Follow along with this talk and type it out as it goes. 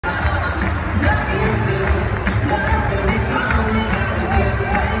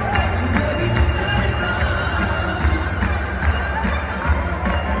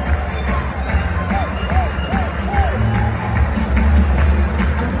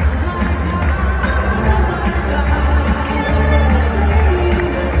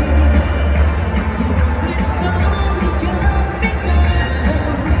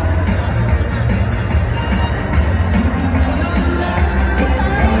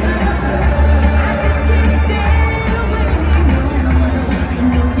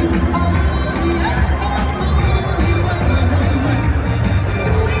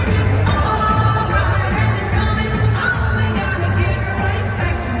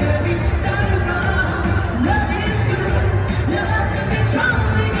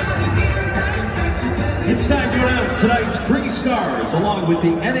announce tonight's three stars along with the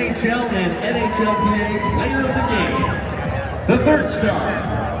NHL and NHLPA Player of the Game. The third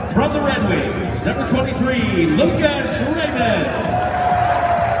star from the Red Wings, number 23, Lucas Raymond.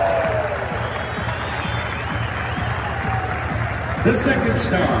 The second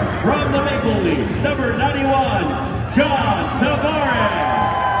star from the Maple Leafs, number 91, John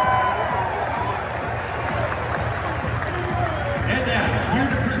Tavares. And now, here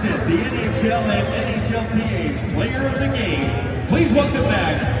to present the NHL and NHLPA's Player of the Game, please welcome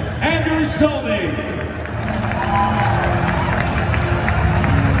back, Andrew Solving.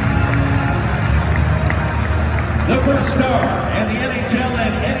 The first star and the NHL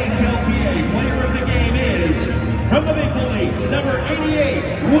and NHLPA Player of the Game is, from the Maple Leafs, number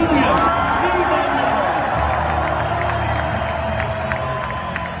 88, William Nylander.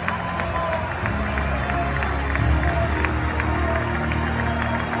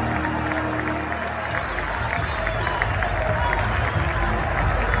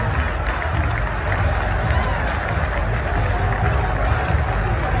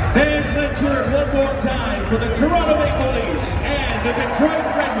 Fans, let's hear it one more time for the Toronto Maple Leafs and the Detroit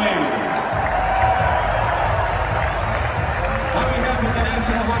Red Wings. On behalf of the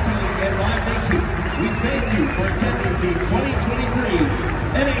National Hockey League and Live Nation, we thank you for attending the 2023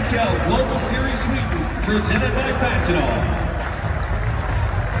 NHL Global Series Sweden presented by Fastenal.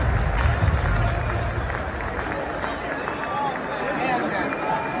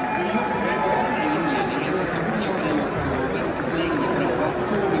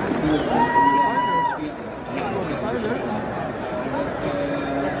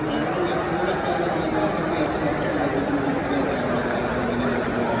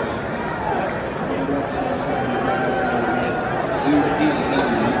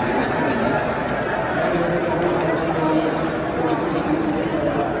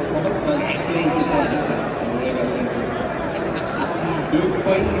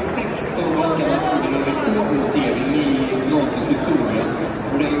 Poäng i 16 raka matcher, det är en rekordnotering i Globals historia.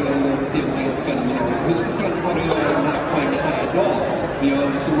 Och det är ju en notering som är helt fenomenal. Hur speciellt var det att göra den här poängen här idag? Vi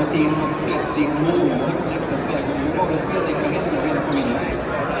har zoomat in och sett din mål här på läktaren flera gånger. Hur var det att spela i hemma och hela familjen?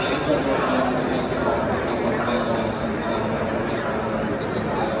 Jag tror det var speciellt.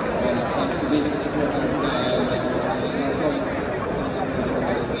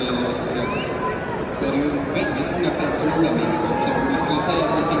 Så är det ju väldigt många fans från Nylander också. Vi skulle säga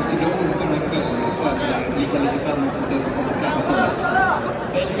någonting till dem för den här kvällen och så att vi lika lite fram emot det som kommer snabbt så.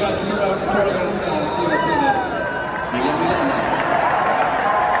 Thank you guys for supporting us. See you soon. Nylander.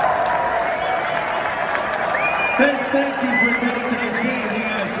 Fans, thank you for attending tonight's game. We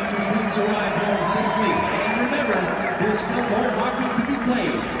ask that you please arrive home safely. And remember, there's still more hockey to be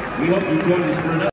played. We hope you join us for another.